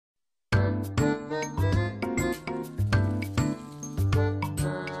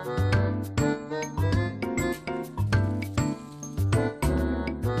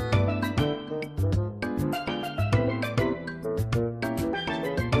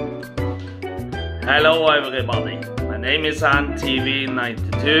Hello everybody, my name is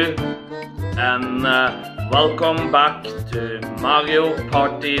AntTV92 and welcome back to Mario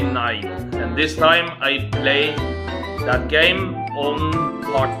Party 9, and this time I play that game on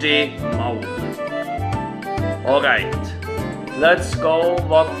party mode. Alright, let's go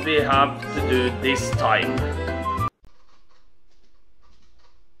what we have to do this time.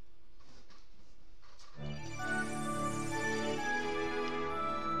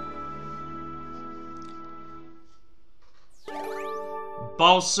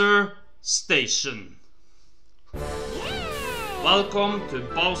 Bowser Station. Welcome to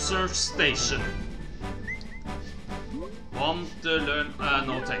Bowser Station. Want to learn?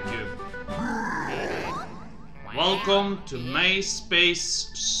 No thank you. Welcome to May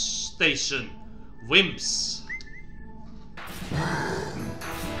Space Station. Wimps.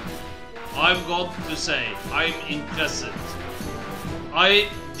 I've got to say, I'm interested. I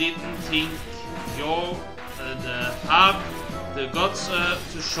didn't think you have the guts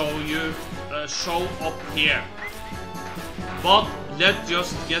to show up here. But let's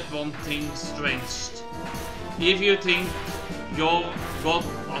just get one thing straight. If you think you got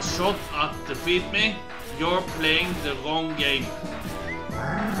a shot at defeat me, you're playing the wrong game.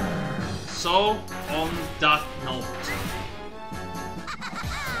 So, on that note,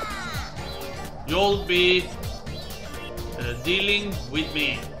 you'll be dealing with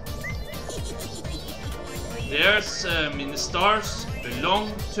me. There's mini stars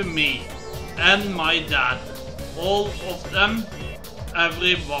belong to me and my dad. All of them,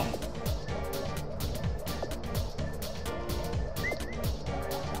 every one.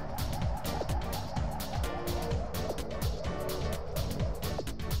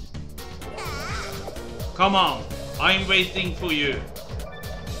 Come on, I'm waiting for you.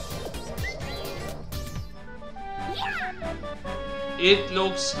 It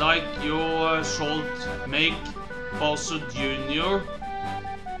looks like you should make Bowser Jr.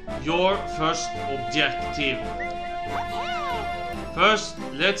 your first objective. First,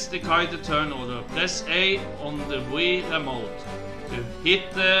 let's decide the turn order. Press A on the Wii remote to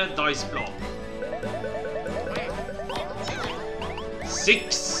hit the dice block.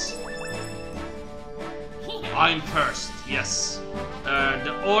 6. I'm first, yes.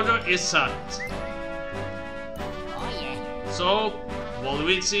 The order is set. So,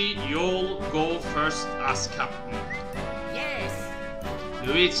 Waluigi, you'll go first as captain. Yes.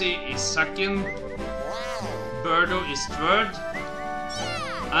 Luigi is second. Birdo is third.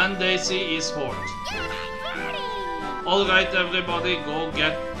 And Daisy is fourth. Alright everybody, go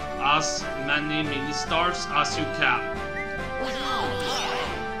get as many mini stars as you can.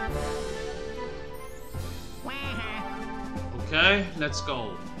 Okay, let's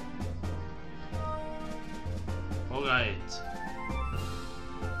go. Alright.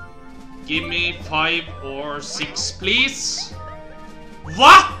 Give me 5 or 6, please.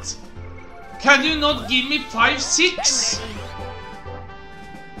 What? Can you not give me 5, 6?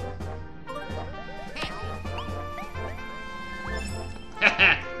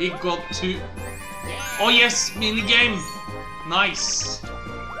 He got 2. Oh yes, minigame. Nice.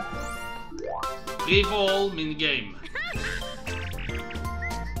 Free for all minigame.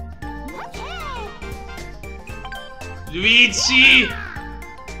 Luigi!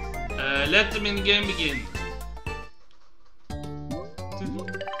 Let the minigame begin.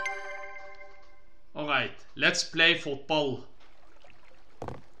 Alright, let's play football.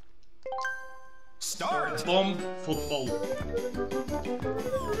 Start! Bomb football.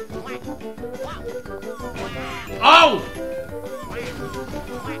 Ow!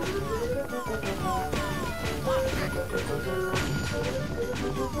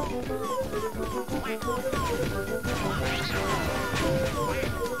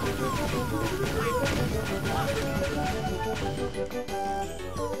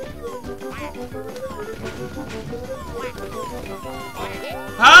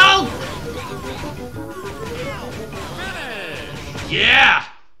 Help! Yeah!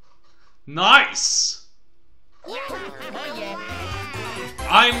 Nice!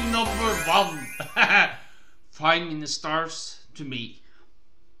 I'm number 1. 5 mini stars to me.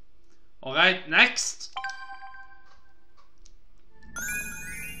 Alright, next.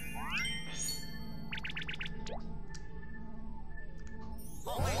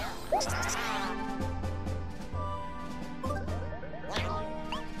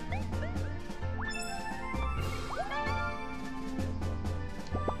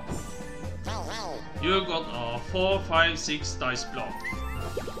 You got a 4, 5, 6 dice block.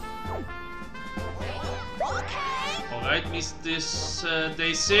 Alright, Miss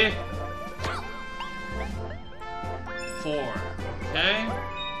Daisy. 4. Okay.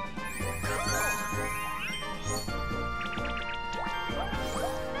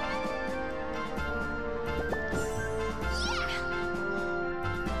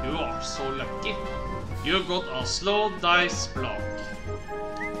 Luigi, you got a slow dice block.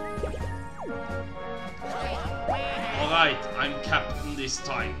 Alright, I'm captain this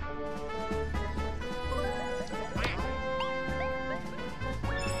time.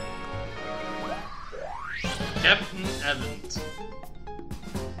 Captain Event.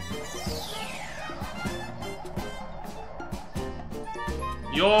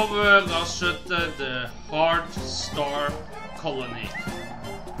 You've rushed the Hard Star Colony.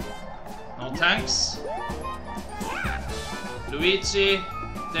 No thanks. Luigi,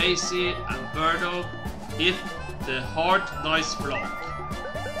 Daisy and Birdo hit the hard dice block.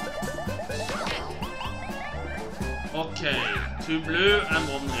 Okay, 2 blue and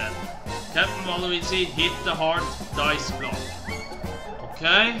 1 red. Captain Waluigi hit the hard dice block.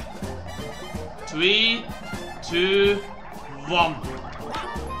 Okay. 3, 2, 1.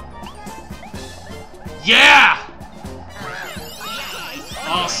 Yeah!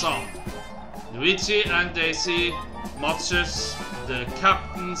 Awesome. Luigi and Daisy matches the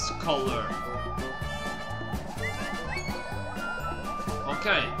captain's color.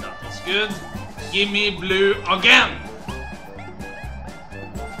 Okay, that was good. Give me blue again.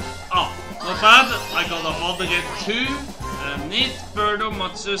 Oh, not bad. I got a hard red too. Neat. Birdo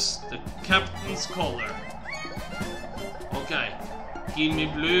matches the captain's color. Okay, give me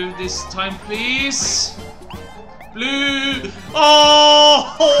blue this time, please. Blue.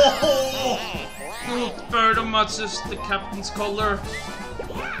 Oh! Good. Birdo matches the captain's color.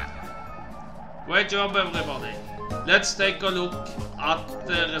 Great job, everybody. Let's take a look at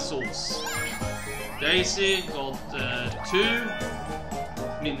the results. Daisy got 2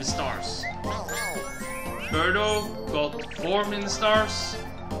 mini stars. Birdo got 4 mini stars.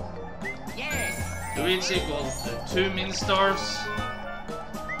 Luigi got 2 mini stars.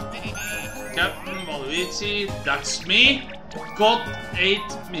 Captain Waluigi, that's me, got 8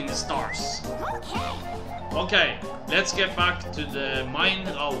 mini stars. Okay, let's get back to the mine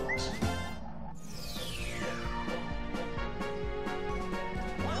route.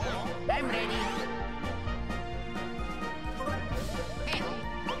 I'm ready.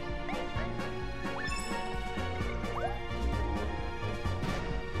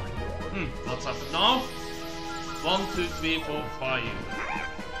 What's happened now? 1, 2, 3, 4, 5.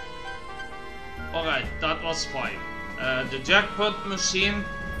 Alright, that was 5. The jackpot machine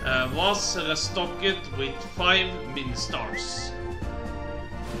was restocked with 5 mini stars.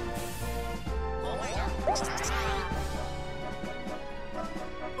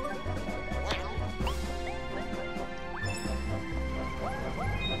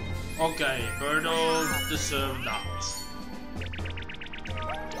 Okay, Birdo deserved that.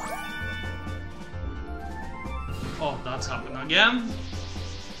 Oh, that's happened again.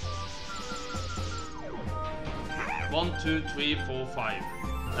 1, 2, 3, 4, 5.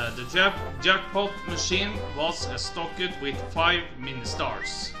 The jackpot machine was restocked with 5 mini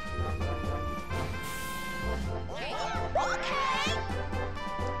stars.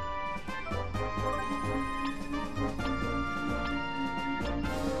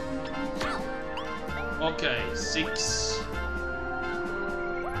 Okay, 6.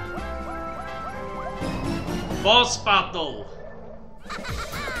 Boss battle.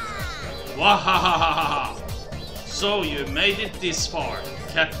 Wahahaha! So you made it this far,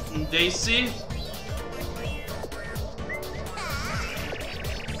 Captain Daisy.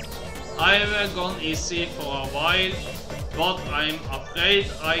 I've gone easy for a while, but I'm afraid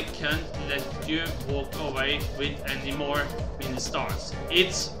I can't let you walk away with any more mini stars.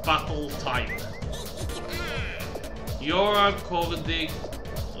 It's battle time. You're cordially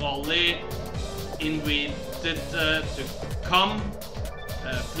invited to come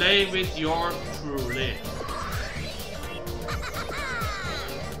play with your truly.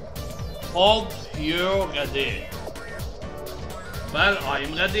 Hope you're ready. Well,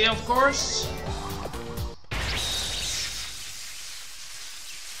 I'm ready, of course.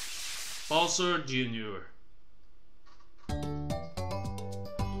 Bowser Jr.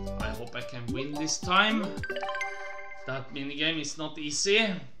 I hope I can win this time. That minigame is not easy.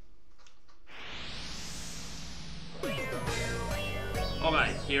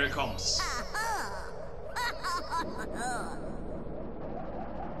 Alright, here it comes.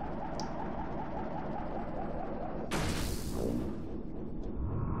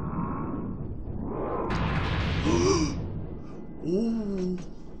 Ooh.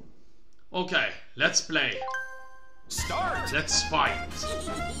 Okay, let's play. Start. Let's fight.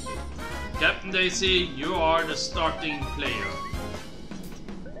 Captain Daisy, you are the starting player.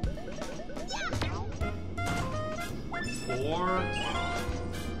 4.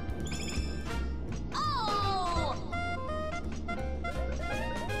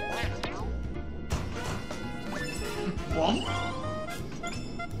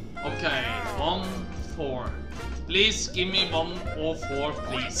 Okay, 1, 4. Please give me 1 or 4,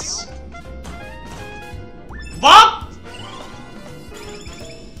 please. What?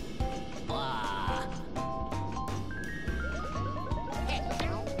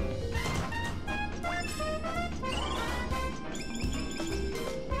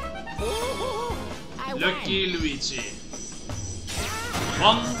 Lucky Luigi.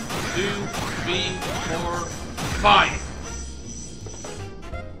 1, 2, 3, 4, 5.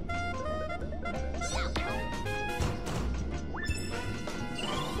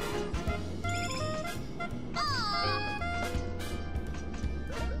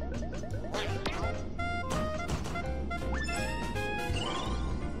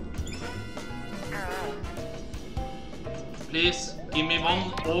 Please give me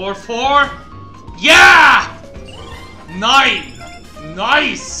 1 or 4. Yeah! 9.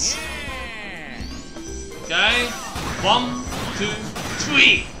 Nice. Okay. 1, 2,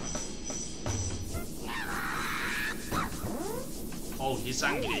 3. Oh, he's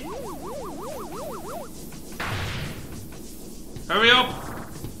angry. Hurry up.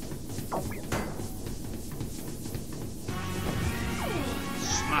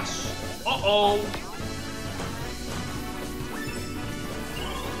 Smash. Uh-oh.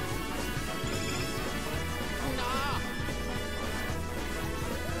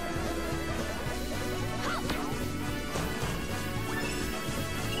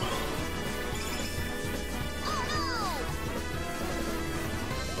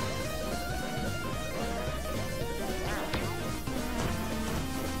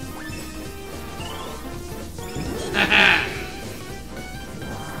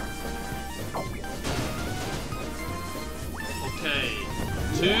 Okay,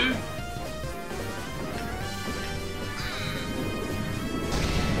 2.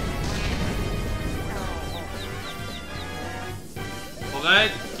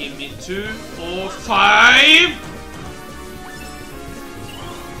 Alright, give me 2 or 5.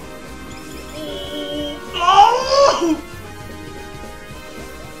 Oh, no!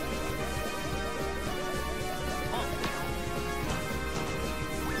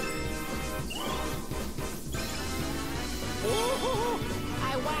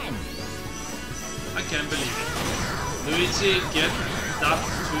 I can't believe it. Luigi get that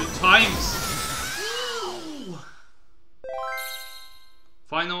 2 times.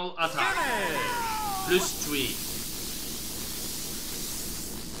 Final attack. Plus 3.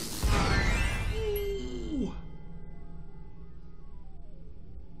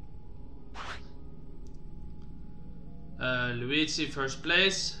 Luigi first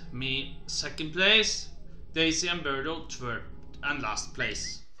place, me second place, Daisy and Birdo third and last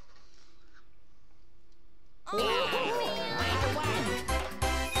place.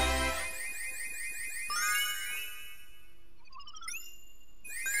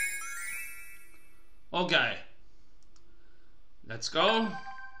 Okay, let's go.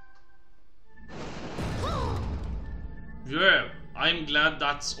 Yeah, I'm glad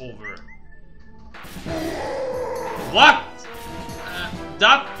that's over. What?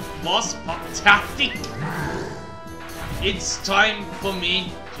 That was pathetic. It's time for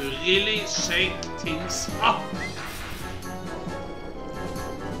me to really shake things up.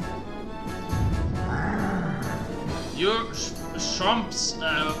 Your Shrumps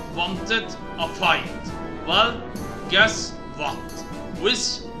wanted a fight. Well, guess what?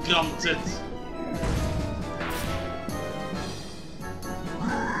 Wish granted.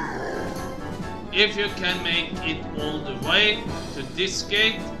 If you can make it all the way to this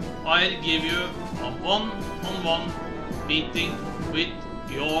gate, I'll give you a one-on-one meeting with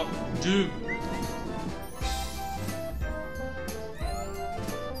your doom.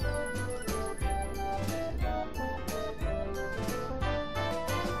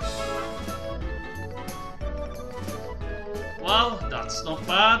 Well, that's not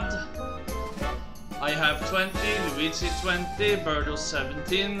bad. I have 20, Luigi 20, Birdo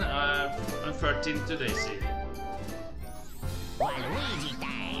 17, and 13 to Daisy. Luigi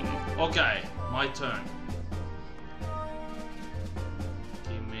time. Okay, my turn.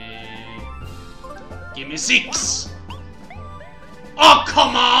 Give me 6. Oh,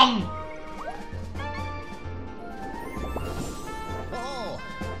 come on! Oh.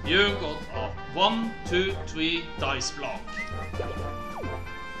 You got a 1, 2, 3 dice block.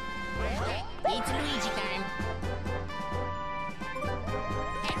 It's Luigi time.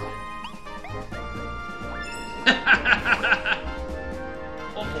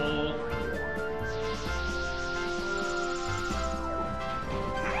 Uh-oh.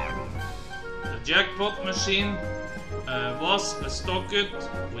 The jackpot machine was stocked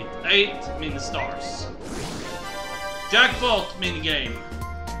with 8 mini stars. Jackpot minigame.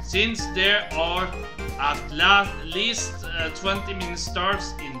 Since there are at least 20 mini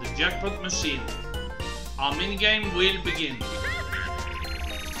stars in the jackpot machine, a minigame will begin.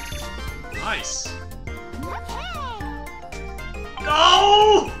 Nice.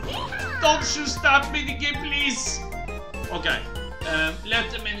 No! Don't choose that minigame, please! Okay, let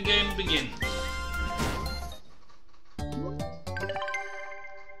the minigame begin.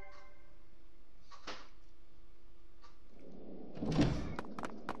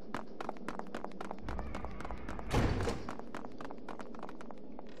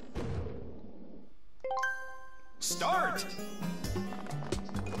 Start!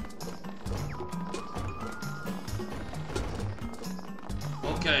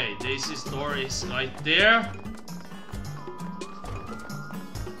 Okay, Daisy's door is right there.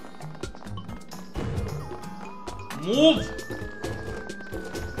 Move!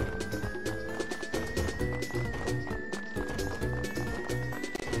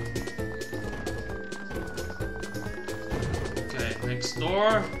 Okay, next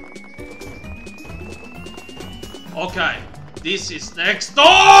door. Okay, this is next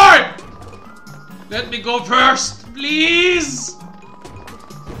door! Let me go first, please!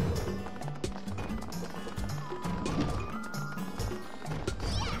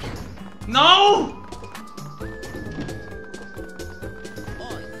 No!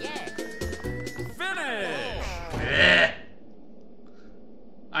 Oh yeah. Finish!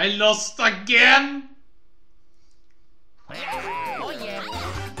 I lost again? Oh yeah.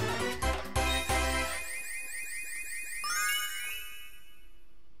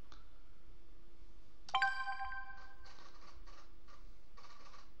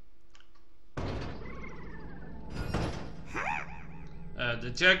 The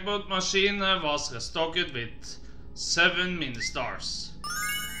jackpot machine was restocked with 7 mini stars.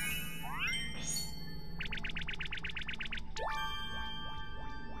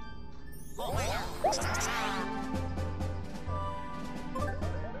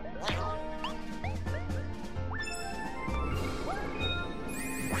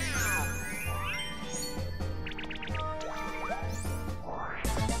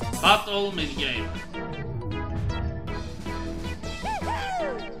 Battle minigame.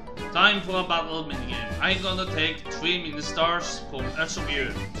 Time for a battle minigame. I'm gonna take 3 mini stars from each of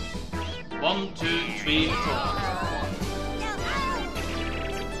you. 1, 2, 3, 4.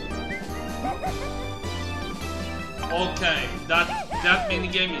 Okay, that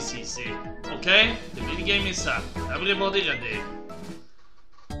minigame is easy. Okay, the minigame is set. Everybody ready?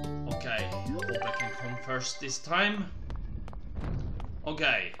 Okay, hope I can come first this time.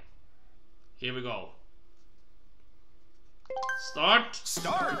 Okay, here we go. Start.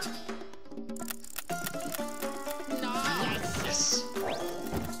 Start! Yes.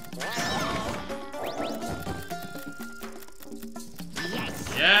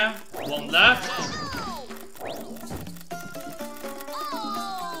 Yeah, one left.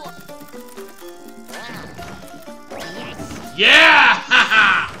 Yeah!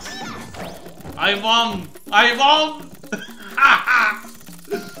 I won! I won!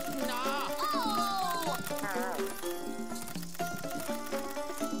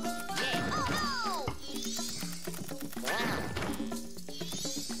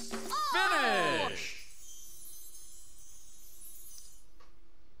 Finish!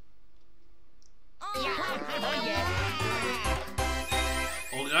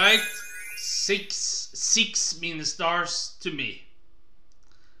 Alright, six mini stars to me.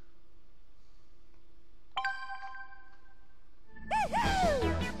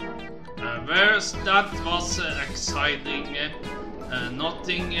 Whereas that was exciting,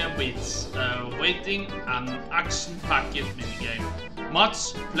 nothing with waiting an action-packed minigame.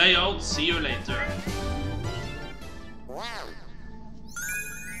 Much play out, see you later.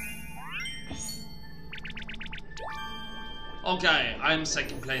 Okay, I'm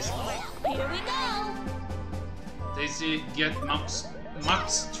second place now. Here we go. Daisy get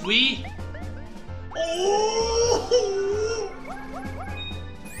max 3. Oh!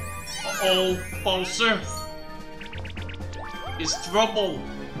 Uh-oh, Bowser is trouble.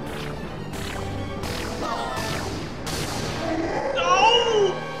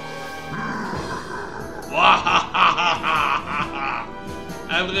 No!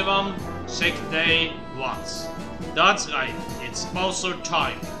 Everyone, check day once. That's right, it's Bowser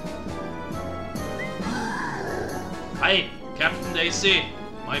time. Hey, Captain Daisy,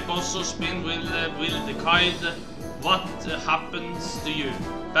 my Bowser spin will decide what happens to you.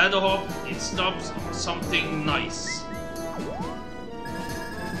 Better hope it stops something nice.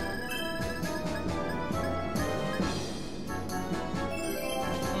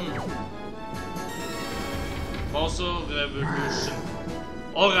 Bowser Revolution.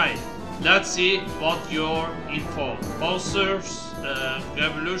 Alright, let's see what you're in for. Bowser's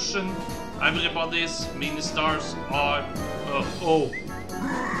Revolution. Everybody's mini-stars are... oh.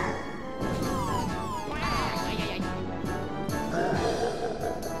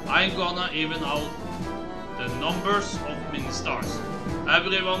 I'm gonna even out the numbers of mini-stars.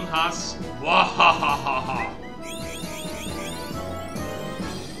 Everyone has... Wahahaha.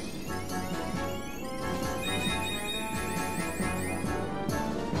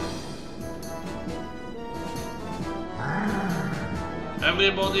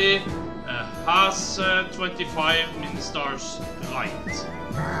 Everybody has 25 mini-stars right.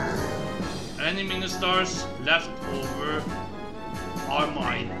 Any mini-stars left over are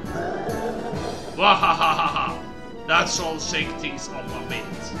mine. Wahahaha! That shall shake things up a bit.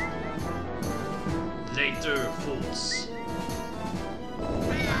 Later, fools.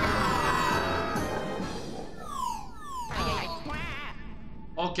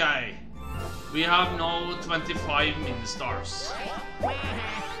 Okay. We have now 25 mini-stars.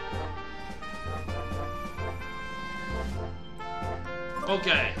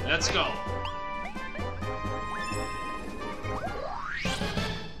 Okay, let's go.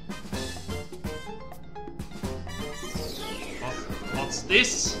 What's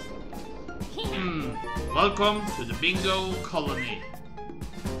this? Welcome to the bingo colony.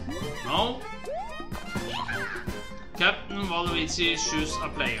 No? Captain Waluigi choose a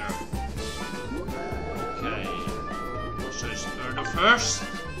player. Okay. Choose Birdo first.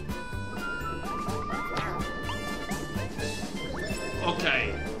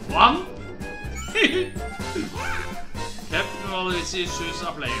 Okay. 1. Captain Waluigi choose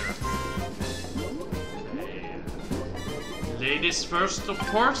a player. Okay. Ladies first, of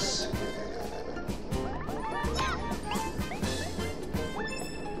course.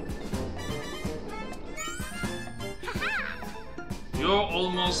 You're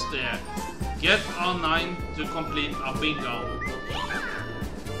almost there. Get a 9 to complete a bingo.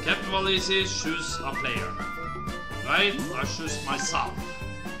 Captain Waluigi choose a player. Right? I choose myself.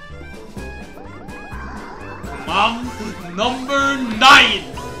 Come on, number 9!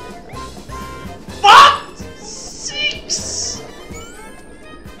 What? 6!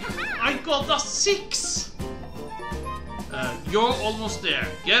 I got a 6! You're almost there.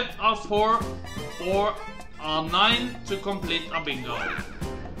 Get a 4 or a 9 to complete a bingo.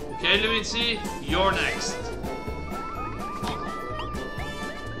 Okay, Luigi, you're next.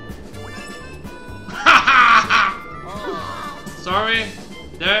 Sorry,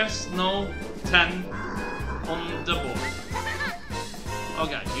 there's no 10 on the board.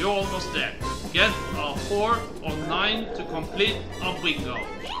 Okay, you're almost there. Get a 4 or 9 to complete a bingo.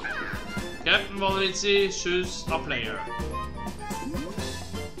 Captain Waluigi choose a player.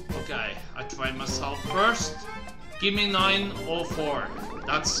 Okay, I try myself first. Give me 9 or 4.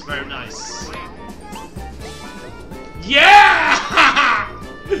 That's very nice. Yeah!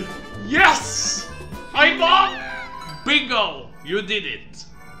 Yes! I won! Bingo! You did it.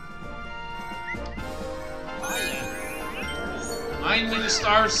 9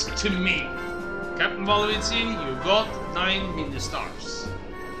 mini-stars to me. Captain Waluigi, you got 9 mini-stars.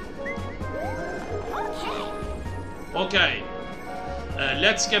 Okay.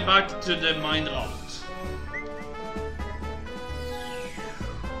 Let's get back to the mine route.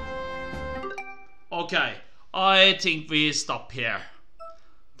 Okay, I think we stop here.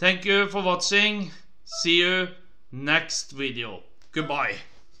 Thank you for watching. See you next video. Goodbye.